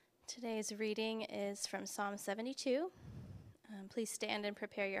Today's reading is from Psalm 72. Please stand and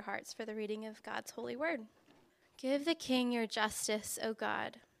prepare your hearts for the reading of God's holy word. Give the king your justice, O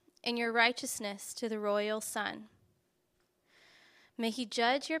God, and your righteousness to the royal son. May he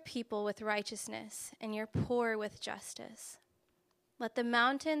judge your people with righteousness and your poor with justice. Let the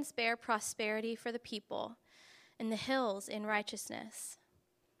mountains bear prosperity for the people and the hills in righteousness.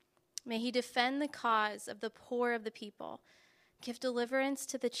 May he defend the cause of the poor of the people, give deliverance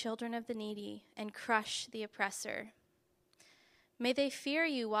to the children of the needy, and crush the oppressor. May they fear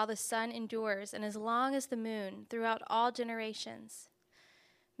you while the sun endures and as long as the moon throughout all generations.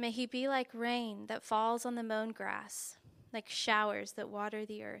 May he be like rain that falls on the mown grass, like showers that water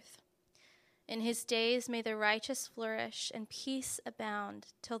the earth. In his days may the righteous flourish and peace abound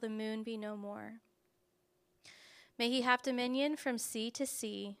till the moon be no more. May he have dominion from sea to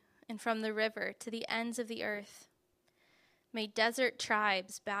sea and from the river to the ends of the earth. May desert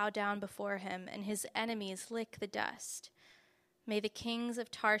tribes bow down before him and his enemies lick the dust. May the kings of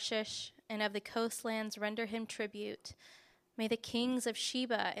Tarshish and of the coastlands render him tribute. May the kings of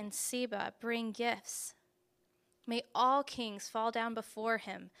Sheba and Seba bring gifts. May all kings fall down before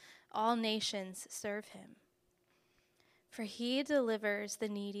him, all nations serve him. For he delivers the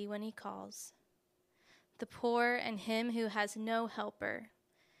needy when he calls, the poor and him who has no helper.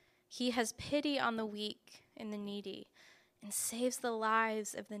 He has pity on the weak and the needy, and saves the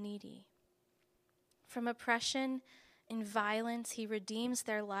lives of the needy. From oppression and violence he redeems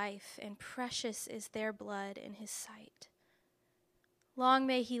their life, and precious is their blood in his sight. Long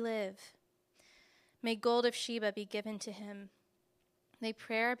may he live. May gold of Sheba be given to him. May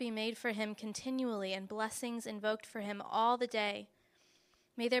prayer be made for him continually, and blessings invoked for him all the day.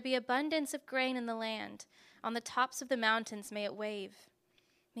 May there be abundance of grain in the land. On the tops of the mountains may it wave.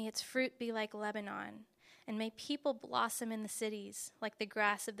 May its fruit be like Lebanon, and may people blossom in the cities like the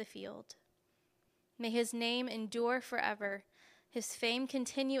grass of the field. May his name endure forever, his fame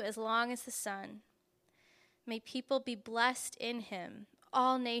continue as long as the sun. May people be blessed in him,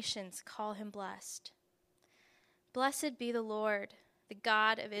 all nations call him blessed. Blessed be the Lord, the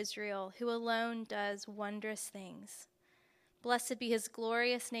God of Israel, who alone does wondrous things. Blessed be his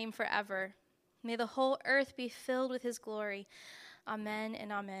glorious name forever. May the whole earth be filled with his glory. Amen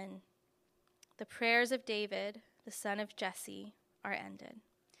and amen. The prayers of David, the son of Jesse, are ended.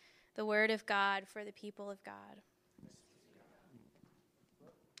 The word of God for the people of God.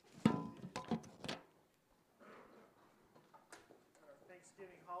 Our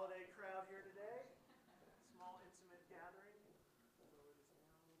Thanksgiving holiday crowd here today. Small, intimate gathering. Lower this down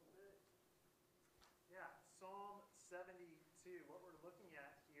a little bit. Yeah, Psalm 72. What we're looking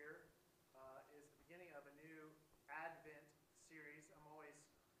at here is the beginning of a new Advent series. I'm always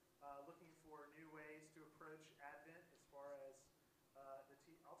looking for new ways to approach Advent as far as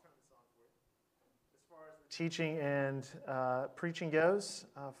I'll turn this on for you. As far as the teaching and preaching goes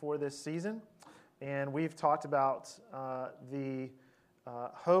for this season. And we've talked about the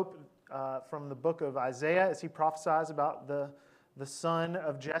hope from the book of Isaiah as he prophesies about the son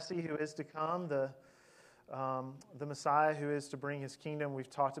of Jesse who is to come, the Messiah who is to bring his kingdom. We've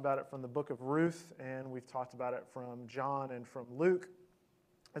talked about it from the book of Ruth, and we've talked about it from John and from Luke.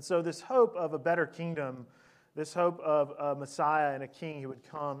 And so this hope of a better kingdom, this hope of a Messiah and a king who would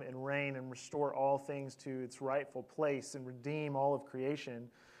come and reign and restore all things to its rightful place and redeem all of creation,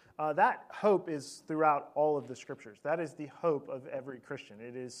 that hope is throughout all of the Scriptures. That is the hope of every Christian.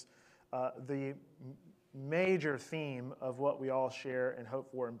 It is the major theme of what we all share and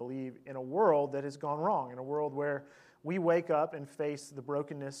hope for and believe in a world that has gone wrong, in a world where we wake up and face the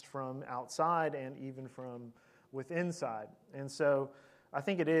brokenness from outside and even from within side. And so I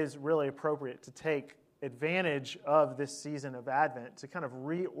think it is really appropriate to take advantage of this season of Advent to kind of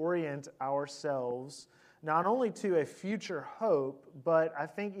reorient ourselves not only to a future hope, but I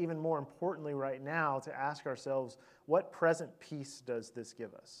think even more importantly right now to ask ourselves, what present peace does this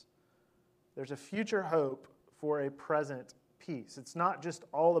give us? There's a future hope for a present peace. It's not just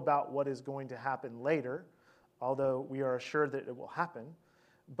all about what is going to happen later, although we are assured that it will happen,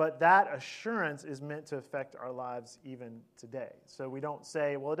 but that assurance is meant to affect our lives even today. So we don't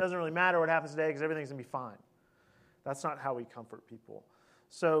say, well, it doesn't really matter what happens today because everything's going to be fine. That's not how we comfort people.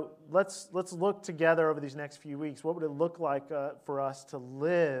 So let's look together over these next few weeks. What would it look like for us to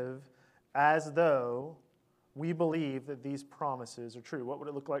live as though we believe that these promises are true? What would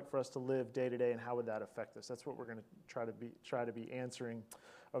it look like for us to live day to day, and how would that affect us? That's what we're going to try to be answering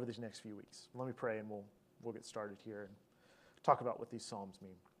over these next few weeks. Let me pray, and we'll get started here and talk about what these Psalms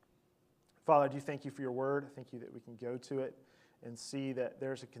mean. Father, I do thank you for your word. I thank you that we can go to it and see that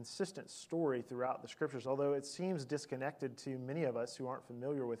there's a consistent story throughout the Scriptures. Although it seems disconnected to many of us who aren't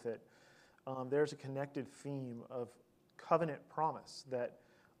familiar with it, there's a connected theme of covenant promise that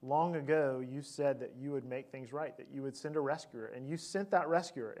long ago you said that you would make things right, that you would send a rescuer, and you sent that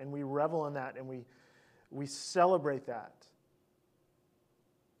rescuer, and we revel in that, and we celebrate that.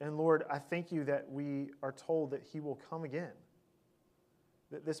 And Lord, I thank you that we are told that he will come again,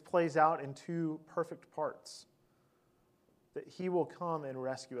 that this plays out in two perfect parts, that he will come and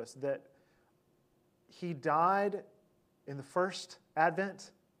rescue us, that he died in the first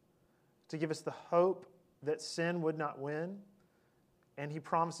advent to give us the hope that sin would not win, and he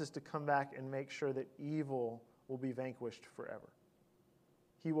promises to come back and make sure that evil will be vanquished forever.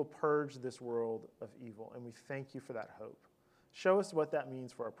 He will purge this world of evil, and we thank you for that hope. Show us what that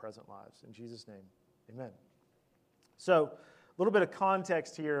means for our present lives. In Jesus' name, amen. So, a little bit of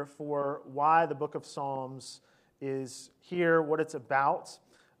context here for why the book of Psalms is here, what it's about,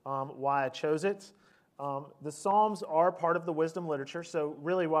 why I chose it. The Psalms are part of the wisdom literature, so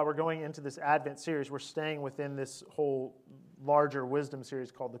really while we're going into this Advent series, we're staying within this whole larger wisdom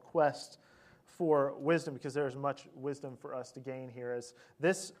series called The Quest for Wisdom, because there's much wisdom for us to gain here, as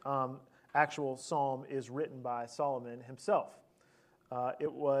this actual psalm is written by Solomon himself.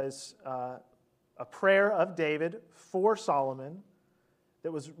 It was a prayer of David for Solomon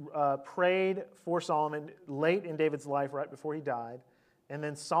that was prayed for Solomon late in David's life, right before he died. And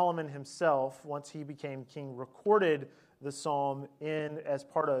then Solomon himself, once he became king, recorded the psalm as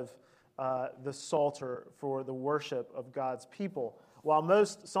part of the Psalter for the worship of God's people. While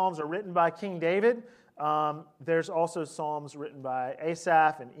most psalms are written by King David, there's also psalms written by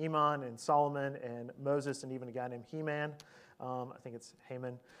Asaph and Eman and Solomon and Moses and even a guy named Heman. I think it's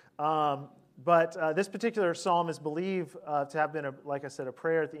Haman. But this particular psalm is believed to have been, like I said, a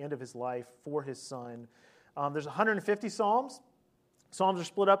prayer at the end of his life for his son. There's 150 psalms. Psalms are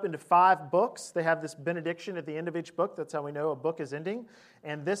split up into 5 books. They have this benediction at the end of each book. That's how we know a book is ending.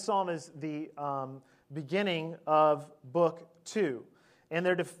 And this psalm is the beginning of book 2. And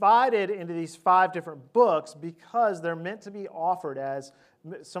they're divided into these 5 different books because they're meant to be offered as,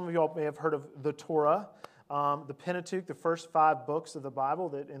 some of you all may have heard of the Torah, the Pentateuch, the first 5 books of the Bible,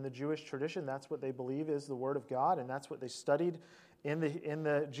 that in the Jewish tradition, that's what they believe is the Word of God, and that's what they studied in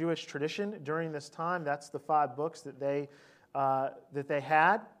the Jewish tradition during this time. That's the 5 books that they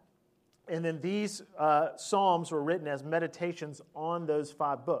had. And then these psalms were written as meditations on those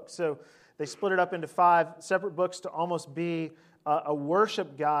 5 books. So they split it up into 5 separate books to almost be a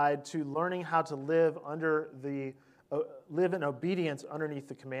worship guide to learning how to live live in obedience underneath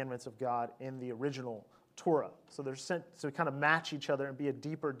the commandments of God in the original Torah. So they're sent to kind of match each other and be a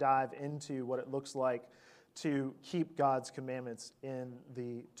deeper dive into what it looks like to keep God's commandments in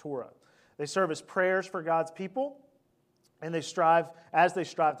the Torah. They serve as prayers for God's people, and they strive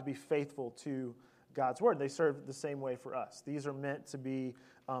to be faithful to God's word. They serve the same way for us. These are meant to be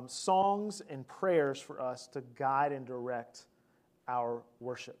songs and prayers for us to guide and direct our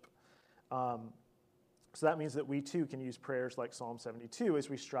worship. So that means that we too can use prayers like Psalm 72 as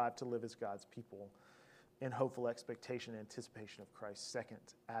we strive to live as God's people in hopeful expectation and anticipation of Christ's second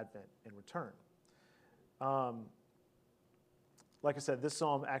advent and return. Like I said, this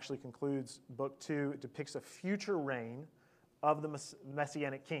psalm actually concludes book 2. It depicts a future reign of the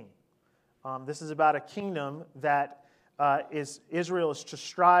Messianic king. This is about a kingdom that Israel is to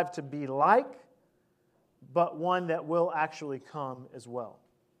strive to be like, but one that will actually come as well.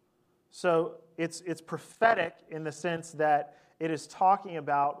 So it's prophetic in the sense that it is talking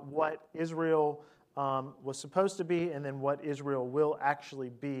about what Israel was supposed to be and then what Israel will actually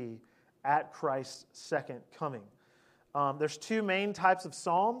be at Christ's second coming. There's 2 main types of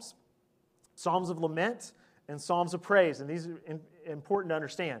psalms: psalms of lament and psalms of praise. And these are important to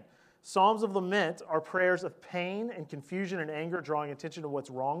understand. Psalms of lament are prayers of pain and confusion and anger, drawing attention to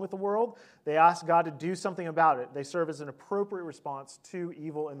what's wrong with the world. They ask God to do something about it. They serve as an appropriate response to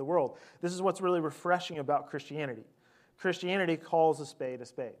evil in the world. This is what's really refreshing about Christianity. Christianity calls a spade a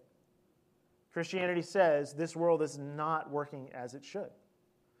spade. Christianity says this world is not working as it should.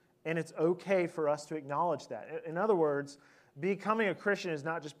 And it's okay for us to acknowledge that. In other words, becoming a Christian is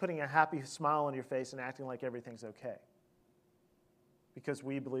not just putting a happy smile on your face and acting like everything's okay, because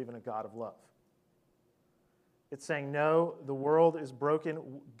we believe in a God of love. It's saying, no, the world is broken.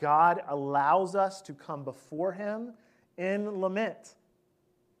 God allows us to come before Him in lament.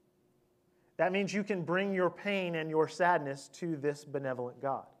 That means you can bring your pain and your sadness to this benevolent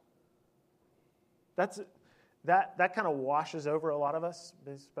God. That kind of washes over a lot of us,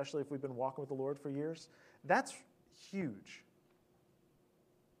 especially if we've been walking with the Lord for years. That's huge.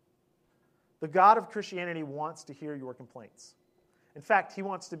 The God of Christianity wants to hear your complaints. In fact, he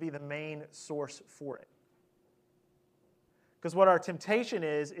wants to be the main source for it. Because what our temptation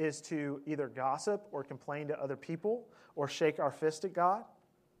is to either gossip or complain to other people or shake our fist at God.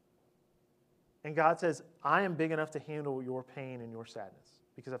 And God says, I am big enough to handle your pain and your sadness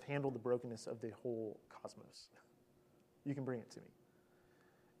because I've handled the brokenness of the whole cosmos. You can bring it to me.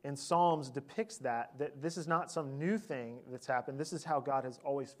 And Psalms depicts that this is not some new thing that's happened. This is how God has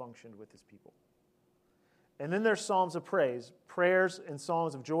always functioned with his people. And then there's Psalms of praise, prayers and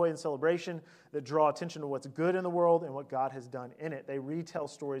songs of joy and celebration that draw attention to what's good in the world and what God has done in it. They retell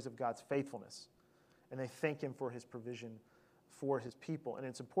stories of God's faithfulness, and they thank him for his provision for his people. And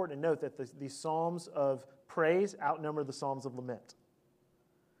it's important to note that these Psalms of praise outnumber the Psalms of lament.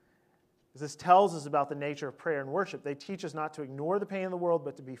 This tells us about the nature of prayer and worship. They teach us not to ignore the pain of the world,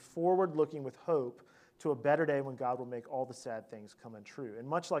 but to be forward-looking with hope to a better day when God will make all the sad things come untrue. And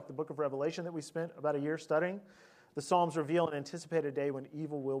much like the book of Revelation that we spent about a year studying, the Psalms reveal an anticipated day when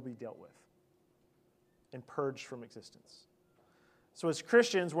evil will be dealt with and purged from existence. So as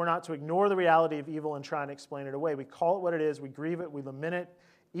Christians, we're not to ignore the reality of evil and try and explain it away. We call it what it is, we grieve it, we lament it,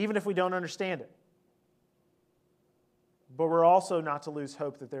 even if we don't understand it. But we're also not to lose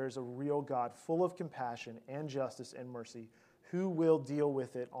hope that there is a real God full of compassion and justice and mercy who will deal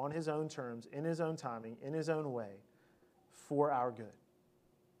with it on his own terms, in his own timing, in his own way, for our good.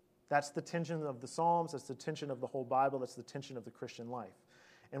 That's the tension of the Psalms. That's the tension of the whole Bible. That's the tension of the Christian life.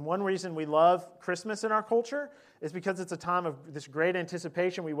 And one reason we love Christmas in our culture is because it's a time of this great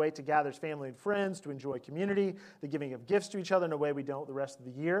anticipation. We wait to gather as family and friends, to enjoy community, the giving of gifts to each other in a way we don't the rest of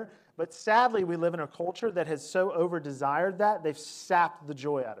the year. But sadly, we live in a culture that has so over-desired that, they've sapped the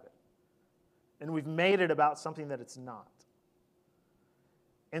joy out of it. And we've made it about something that it's not.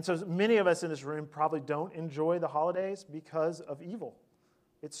 And so many of us in this room probably don't enjoy the holidays because of evil.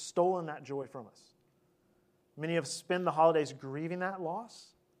 It's stolen that joy from us. Many of us spend the holidays grieving that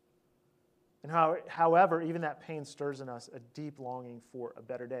loss. And however, even that pain stirs in us a deep longing for a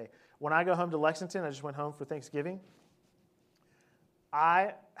better day. When I go home to Lexington, I just went home for Thanksgiving,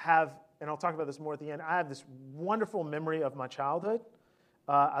 I have, and I'll talk about this more at the end, I have this wonderful memory of my childhood.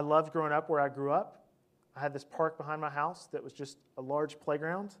 I loved growing up where I grew up. I had this park behind my house that was just a large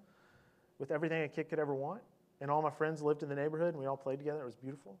playground with everything a kid could ever want. And all my friends lived in the neighborhood, and we all played together. It was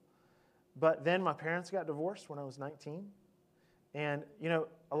beautiful. But then my parents got divorced when I was 19. And,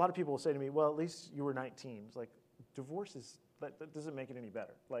 a lot of people will say to me, well, at least you were 19. It's like, divorce that doesn't make it any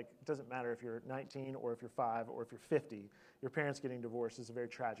better. Like, it doesn't matter if you're 19 or if you're 5 or if you're 50. Your parents getting divorced is a very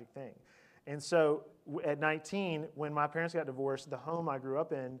tragic thing. And so at 19, when my parents got divorced, the home I grew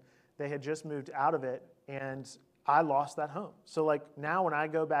up in, they had just moved out of it, and I lost that home. So, like, now when I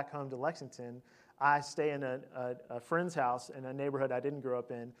go back home to Lexington, I stay in a friend's house in a neighborhood I didn't grow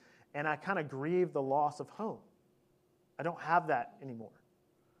up in, and I kind of grieve the loss of home. I don't have that anymore.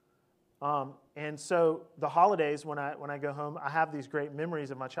 And so the holidays, when I go home, I have these great memories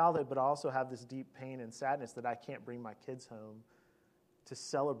of my childhood, but I also have this deep pain and sadness that I can't bring my kids home to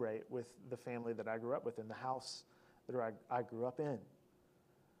celebrate with the family that I grew up with in the house that I grew up in.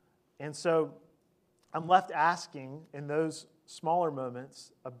 And so I'm left asking in those smaller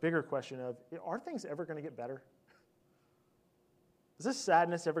moments a bigger question of, are things ever going to get better? Is this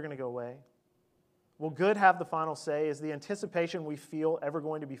sadness ever going to go away? Will good have the final say? Is the anticipation we feel ever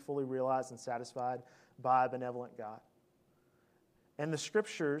going to be fully realized and satisfied by a benevolent God? And the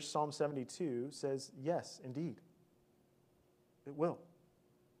scriptures, Psalm 72, says, yes, indeed, it will.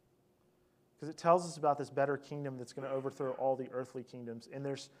 Because it tells us about this better kingdom that's going to overthrow all the earthly kingdoms. And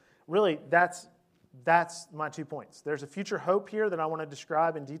there's really, that's my 2 points. There's a future hope here that I want to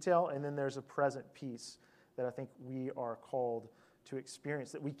describe in detail, and then there's a present peace that I think we are called to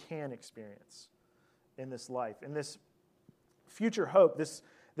experience, that we can experience in this life. And this future hope, this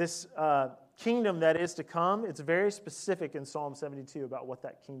kingdom that is to come, it's very specific in Psalm 72 about what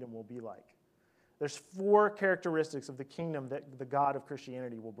that kingdom will be like. There's 4 characteristics of the kingdom that the God of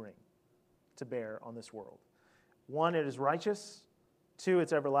Christianity will bring to bear on this world. 1, it is righteous. 2,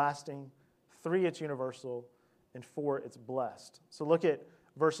 it's everlasting. 3, it's universal. And 4, it's blessed. So look at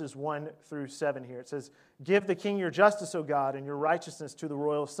verses 1 through 7 here. It says, give the king your justice, O God, and your righteousness to the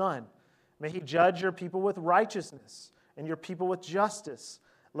royal son. May he judge your people with righteousness and your people with justice.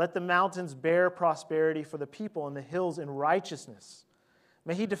 Let the mountains bear prosperity for the people and the hills in righteousness.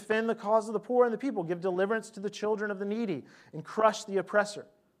 May he defend the cause of the poor and the people, give deliverance to the children of the needy, and crush the oppressor.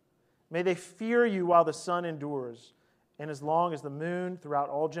 May they fear you while the sun endures, and as long as the moon throughout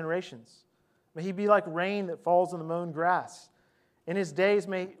all generations. May he be like rain that falls on the mown grass. In his days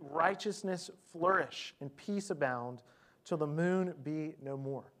may righteousness flourish and peace abound till the moon be no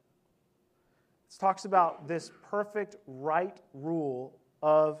more. It talks about this perfect right rule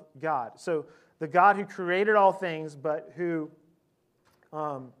of God. So the God who created all things, but who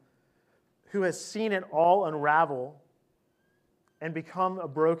has seen it all unravel and become a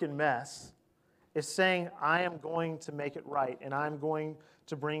broken mess, is saying, I am going to make it right, and I'm going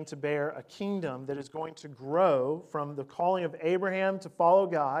to bring to bear a kingdom that is going to grow from the calling of Abraham to follow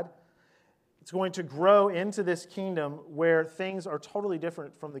God. It's going to grow into this kingdom where things are totally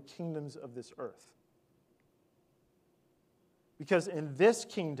different from the kingdoms of this earth. Because in this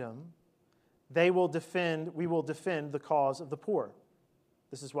kingdom, we will defend the cause of the poor.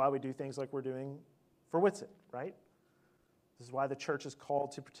 This is why we do things like we're doing for Whitsett, right? This is why the church is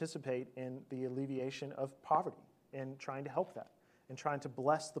called to participate in the alleviation of poverty and trying to help that and trying to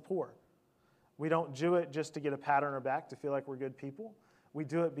bless the poor. We don't do it just to get a pat on our back to feel like we're good people. We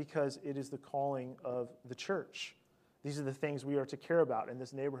do it because it is the calling of the church. These are the things we are to care about, and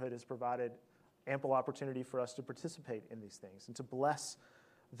this neighborhood has provided ample opportunity for us to participate in these things and to bless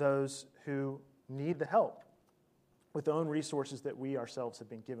those who need the help with the own resources that we ourselves have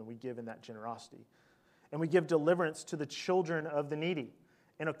been given. We give in that generosity. And we give deliverance to the children of the needy.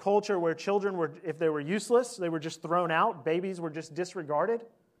 In a culture where children were, if they were useless, they were just thrown out, babies were just disregarded,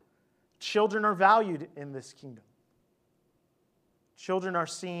 children are valued in this kingdom. Children are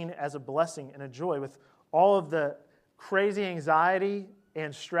seen as a blessing and a joy. With all of the crazy anxiety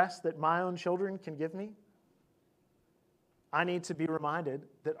and stress that my own children can give me, I need to be reminded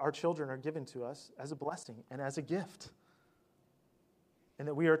that our children are given to us as a blessing and as a gift. And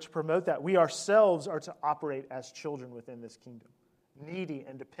that we are to promote that. We ourselves are to operate as children within this kingdom, needy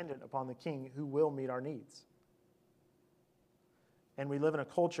and dependent upon the King who will meet our needs. And we live in a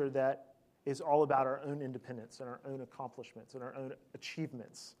culture that is all about our own independence and our own accomplishments and our own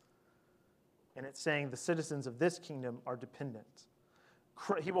achievements. And it's saying the citizens of this kingdom are dependent.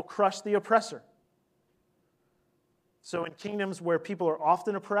 He will crush the oppressor. So in kingdoms where people are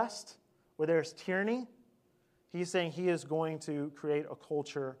often oppressed, where there's tyranny, he's saying he is going to create a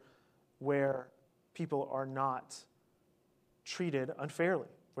culture where people are not treated unfairly,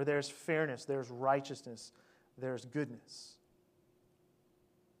 where there's fairness, there's righteousness, there's goodness.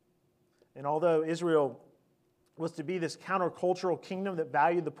 And although Israel was to be this countercultural kingdom that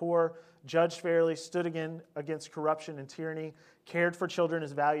valued the poor, judged fairly, stood against corruption and tyranny, cared for children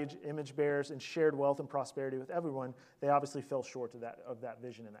as valued image bearers, and shared wealth and prosperity with everyone, they obviously fell short of that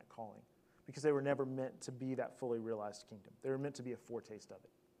vision and that calling, because they were never meant to be that fully realized kingdom. They were meant to be a foretaste of it,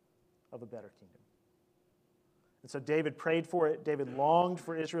 of a better kingdom. And so David prayed for it. David longed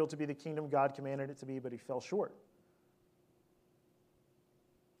for Israel to be the kingdom God commanded it to be, but he fell short.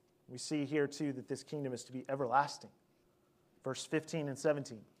 We see here, too, that this kingdom is to be everlasting. Verse 15 and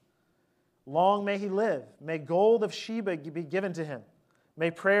 17. Long may he live. May gold of Sheba be given to him.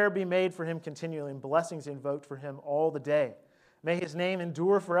 May prayer be made for him continually and blessings invoked for him all the day. May his name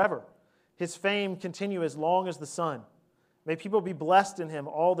endure forever. His fame continue as long as the sun. May people be blessed in him.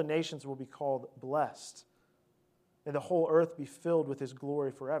 All the nations will be called blessed. May the whole earth be filled with his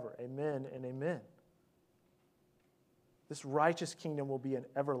glory forever. Amen and amen. This righteous kingdom will be an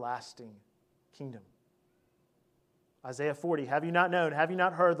everlasting kingdom. Isaiah 40, have you not known, have you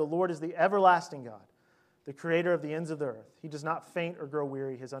not heard, the Lord is the everlasting God, the creator of the ends of the earth. He does not faint or grow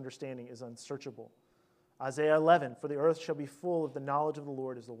weary. His understanding is unsearchable. Isaiah 11, for the earth shall be full of the knowledge of the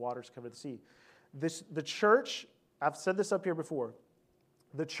Lord as the waters cover the sea. The church, I've said this up here before,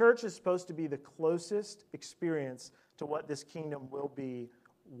 the church is supposed to be the closest experience to what this kingdom will be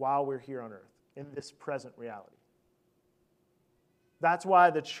while we're here on earth, in this present reality. That's why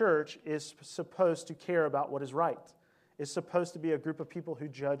the church is supposed to care about what is right. It's supposed to be a group of people who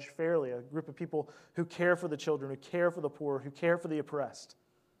judge fairly, a group of people who care for the children, who care for the poor, who care for the oppressed.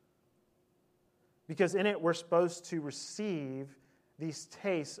 Because in it, we're supposed to receive these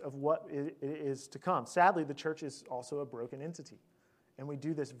tastes of what is to come. Sadly, the church is also a broken entity, and we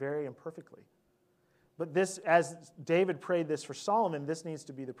do this very imperfectly. But this, as David prayed this for Solomon, this needs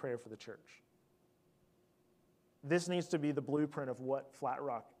to be the prayer for the church. This needs to be the blueprint of what Flat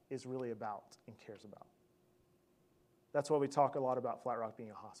Rock is really about and cares about. That's why we talk a lot about Flat Rock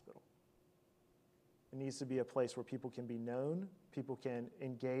being a hospital. It needs to be a place where people can be known, people can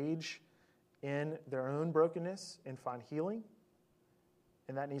engage in their own brokenness and find healing,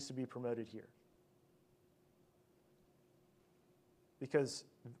 and that needs to be promoted here. Because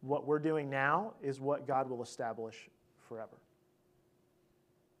what we're doing now is what God will establish forever.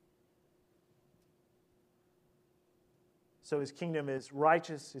 So his kingdom is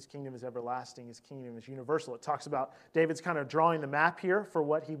righteous, his kingdom is everlasting, his kingdom is universal. It talks about, David's kind of drawing the map here for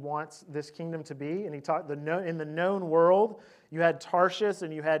what he wants this kingdom to be. And he talked, in the known world, you had Tarshish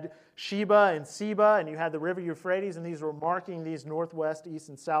and you had Sheba and Seba and you had the river Euphrates, and these were marking these northwest, east,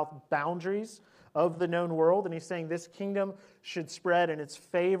 and south boundaries of the known world. And he's saying this kingdom should spread, and its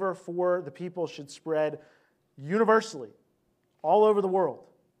favor for the people should spread universally, all over the world.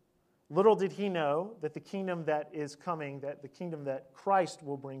 Little did he know that the kingdom that is coming, that the kingdom that Christ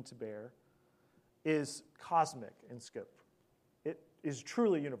will bring to bear, is cosmic in scope. It is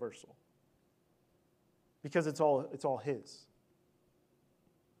truly universal because it's all his.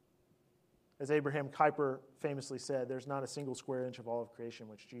 As Abraham Kuyper famously said, there's not a single square inch of all of creation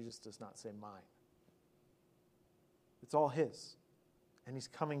which Jesus does not say mine. It's all his. And he's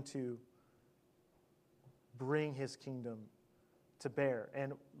coming to bring his kingdom to bear.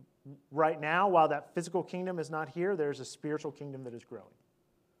 And right now, while that physical kingdom is not here, there's a spiritual kingdom that is growing.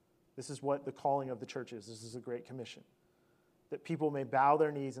 This is what the calling of the church is. This is a great commission. That people may bow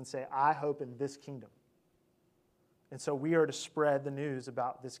their knees and say, I hope in this kingdom. And so we are to spread the news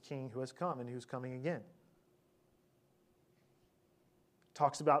about this king who has come and who's coming again.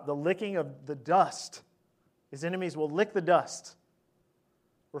 Talks about the licking of the dust. His enemies will lick the dust.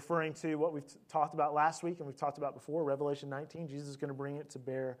 Referring to what we've talked about last week and we've talked about before, Revelation 19, Jesus is going to bring it to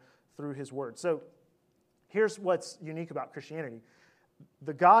bear through his word. So here's what's unique about Christianity.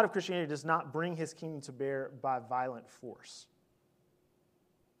 The God of Christianity does not bring his kingdom to bear by violent force.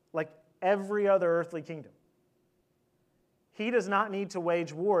 Like every other earthly kingdom. He does not need to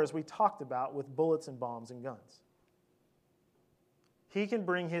wage war, as we talked about, with bullets and bombs and guns. He can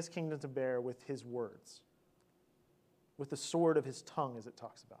bring his kingdom to bear with his words, with the sword of his tongue, as it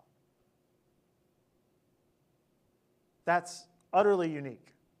talks about. That's utterly unique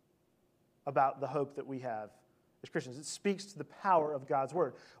about the hope that we have as Christians. It speaks to the power of God's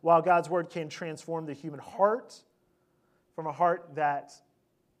word. While God's word can transform the human heart from a heart that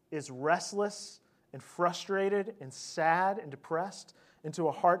is restless and frustrated and sad and depressed into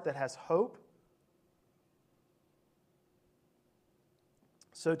a heart that has hope,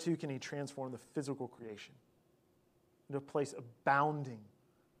 so too can he transform the physical creation into a place abounding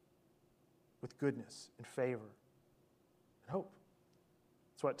with goodness and favor and hope.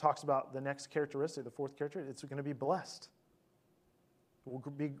 That's what it talks about the next characteristic, the fourth characteristic. It's going to be blessed. It will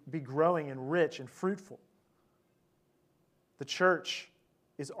be growing and rich and fruitful. The church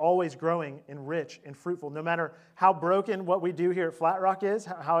is always growing and rich and fruitful. No matter how broken what we do here at Flat Rock is,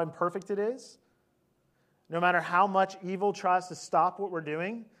 how imperfect it is, no matter how much evil tries to stop what we're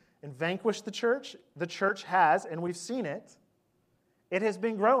doing and vanquish the church has, and we've seen it, it has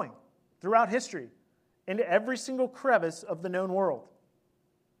been growing throughout history into every single crevice of the known world.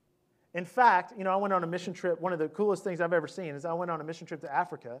 In fact, I went on a mission trip. One of the coolest things I've ever seen is I went on a mission trip to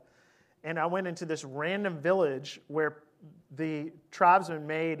Africa, and I went into this random village where the tribesmen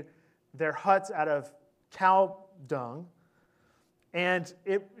made their huts out of cow dung, and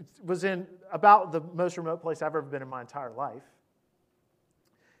it was in about the most remote place I've ever been in my entire life.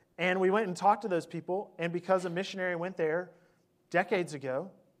 And we went and talked to those people, and because a missionary went there decades ago,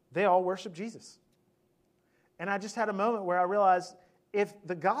 they all worship Jesus. And I just had a moment where I realized if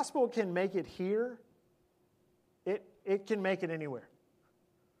the gospel can make it here, it can make it anywhere.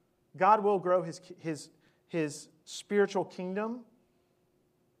 God will grow his spiritual kingdom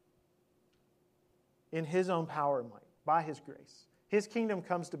in his own power and might, by his grace. His kingdom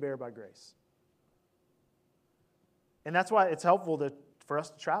comes to bear by grace. And that's why it's helpful for us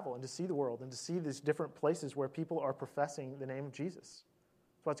to travel and to see the world and to see these different places where people are professing the name of Jesus.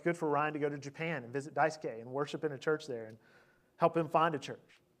 That's why it's good for Ryan to go to Japan and visit Daisuke and worship in a church there and help him find a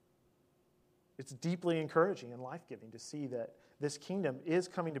church. It's deeply encouraging and life-giving to see that this kingdom is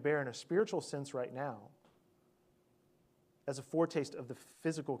coming to bear in a spiritual sense right now as a foretaste of the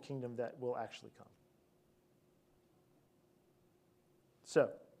physical kingdom that will actually come. So,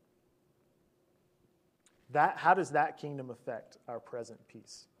 how does that kingdom affect our present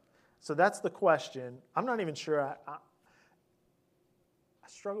peace? So that's the question. I'm not even sure. I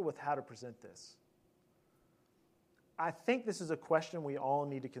struggle with how to present this. I think this is a question we all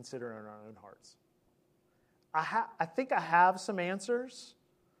need to consider in our own hearts. I think I have some answers,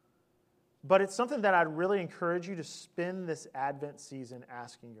 but it's something that I'd really encourage you to spend this Advent season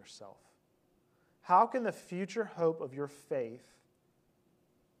asking yourself. How can the future hope of your faith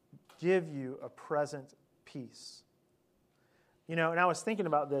give you a present peace? And I was thinking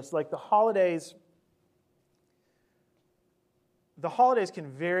about this, like the holidays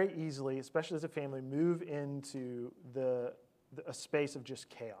can very easily, especially as a family, move into a space of just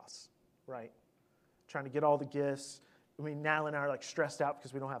chaos, right? Trying to get all the gifts, Natalie and I are like stressed out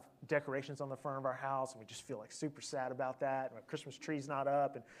because we don't have decorations on the front of our house, and we just feel like super sad about that. And our Christmas tree's not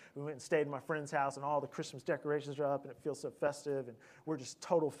up, and we went and stayed in my friend's house, and all the Christmas decorations are up, and it feels so festive, and we're just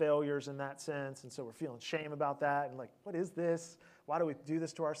total failures in that sense, and so we're feeling shame about that, and like, what is this? Why do we do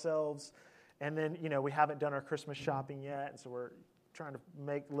this to ourselves? And then, we haven't done our Christmas shopping yet, and so we're trying to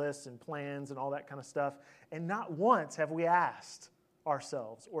make lists and plans and all that kind of stuff. And not once have we asked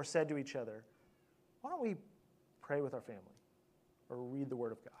ourselves or said to each other, why don't we pray with our family, or read the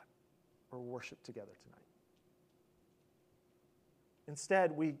Word of God, or worship together tonight?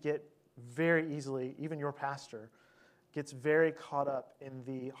 Instead, we get very easily, even your pastor, gets very caught up in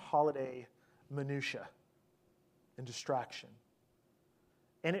the holiday minutia and distraction.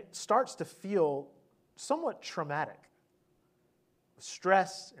 And it starts to feel somewhat traumatic.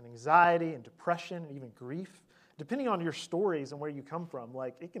 Stress and anxiety and depression and even grief, depending on your stories and where you come from,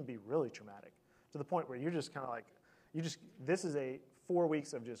 like it can be really traumatic to the point where you're just kind of like, this is 4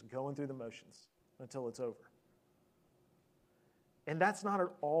 weeks of just going through the motions until it's over. And that's not at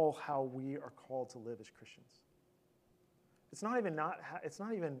all how we are called to live as Christians. It's not even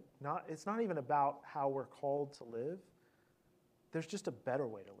about how we're called to live. There's just a better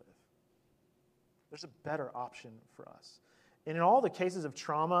way to live. There's a better option for us. And in all the cases of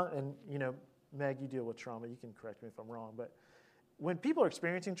trauma, and Meg, you deal with trauma, you can correct me if I'm wrong, but when people are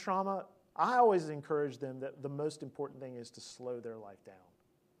experiencing trauma, I always encourage them that the most important thing is to slow their life down.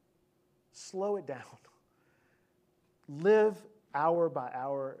 Slow it down. Live hour by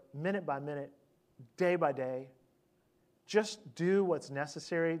hour, minute by minute, day by day. Just do what's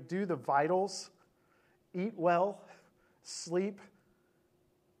necessary. Do the vitals. Eat well. Sleep.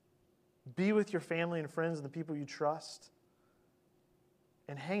 Be with your family and friends and the people you trust.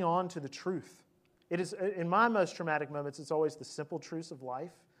 And hang on to the truth. It is, in my most traumatic moments, it's always the simple truths of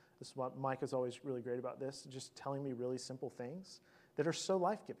life. This is what Mike is always really great about this, just telling me really simple things that are so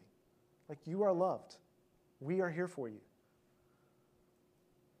life-giving. Like, you are loved. We are here for you.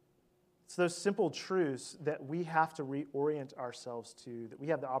 It's those simple truths that we have to reorient ourselves to, that we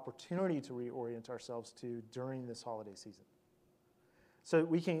have the opportunity to reorient ourselves to during this holiday season. So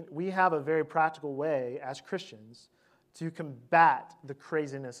we have a very practical way as Christians to combat the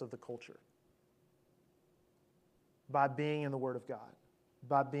craziness of the culture by being in the Word of God,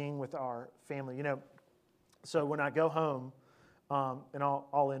 by being with our family. So when I go home, and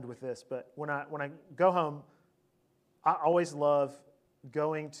I'll end with this, but when I go home, I always love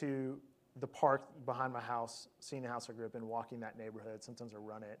going to the park behind my house, seeing the house I grew up in, walking that neighborhood. Sometimes I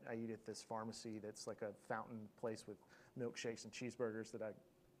run it. I eat at this pharmacy that's like a fountain place with milkshakes and cheeseburgers that I've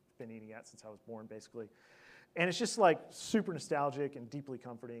been eating at since I was born, basically. And it's just like super nostalgic and deeply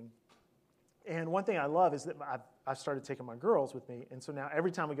comforting. And one thing I love is that I've started taking my girls with me, and so now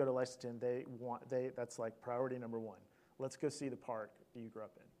every time we go to Lexington, that's like priority number one. Let's go see the park that you grew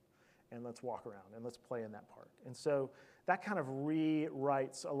up in, and let's walk around, and let's play in that park. And so that kind of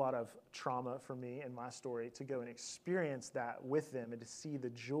rewrites a lot of trauma for me and my story, to go and experience that with them and to see the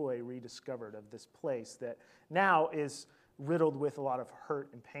joy rediscovered of this place that now is riddled with a lot of hurt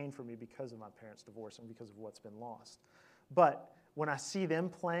and pain for me because of my parents' divorce and because of what's been lost. But when I see them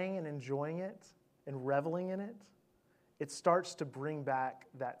playing and enjoying it and reveling in it, it starts to bring back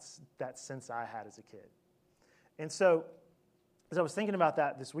that sense I had as a kid. And so as I was thinking about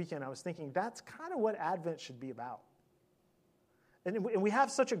that this weekend, I was thinking that's kind of what Advent should be about. And we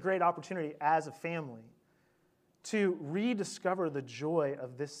have such a great opportunity as a family to rediscover the joy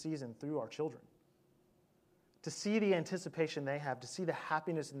of this season through our children. To see the anticipation they have, to see the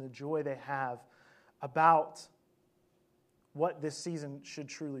happiness and the joy they have about what this season should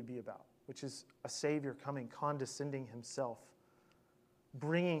truly be about, which is a Savior coming, condescending himself,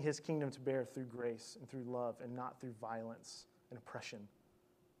 bringing his kingdom to bear through grace and through love and not through violence and oppression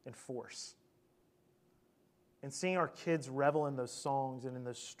and force. And seeing our kids revel in those songs and in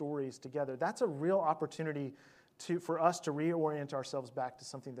those stories together, that's a real opportunity for us to reorient ourselves back to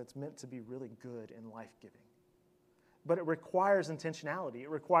something that's meant to be really good and life-giving. But it requires intentionality. It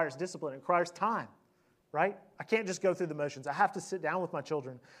requires discipline. It requires time, right? I can't just go through the motions. I have to sit down with my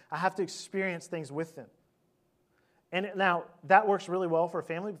children. I have to experience things with them. And now, that works really well for a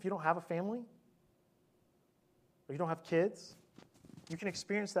family. If you don't have a family, or you don't have kids, you can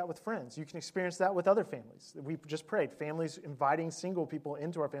experience that with friends. You can experience that with other families. We just prayed, families inviting single people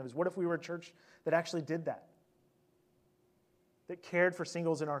into our families. What if we were a church that actually did that? That cared for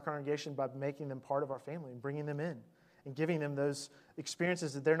singles in our congregation by making them part of our family and bringing them in and giving them those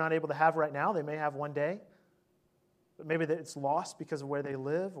experiences that they're not able to have right now. They may have one day, but maybe that it's lost because of where they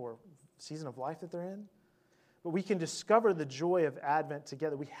live or season of life that they're in. But we can discover the joy of Advent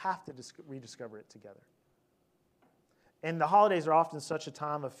together. We have to rediscover it together. And the holidays are often such a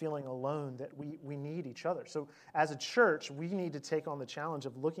time of feeling alone that we need each other. So as a church, we need to take on the challenge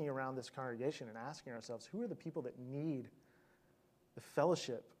of looking around this congregation and asking ourselves, who are the people that need the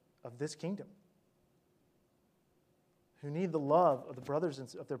fellowship of this kingdom? Who need the love of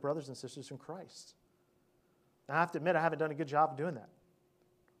their brothers and sisters in Christ? And I have to admit, I haven't done a good job of doing that.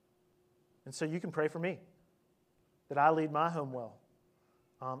 And so you can pray for me, that I lead my home well.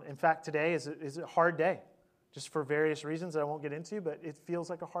 In fact, today is a hard day. Just for various reasons that I won't get into, but it feels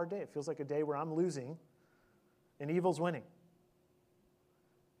like a hard day. It feels like a day where I'm losing and evil's winning.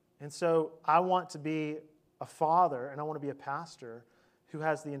 And so I want to be a father and I want to be a pastor who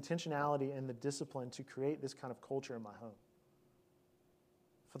has the intentionality and the discipline to create this kind of culture in my home.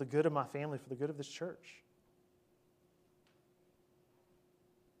 For the good of my family, for the good of this church.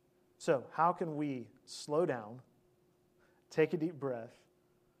 So, how can we slow down, take a deep breath,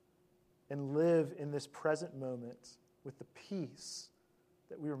 and live in this present moment with the peace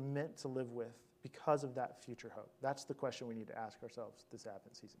that we were meant to live with because of that future hope? That's the question we need to ask ourselves this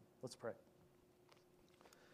Advent season. Let's pray.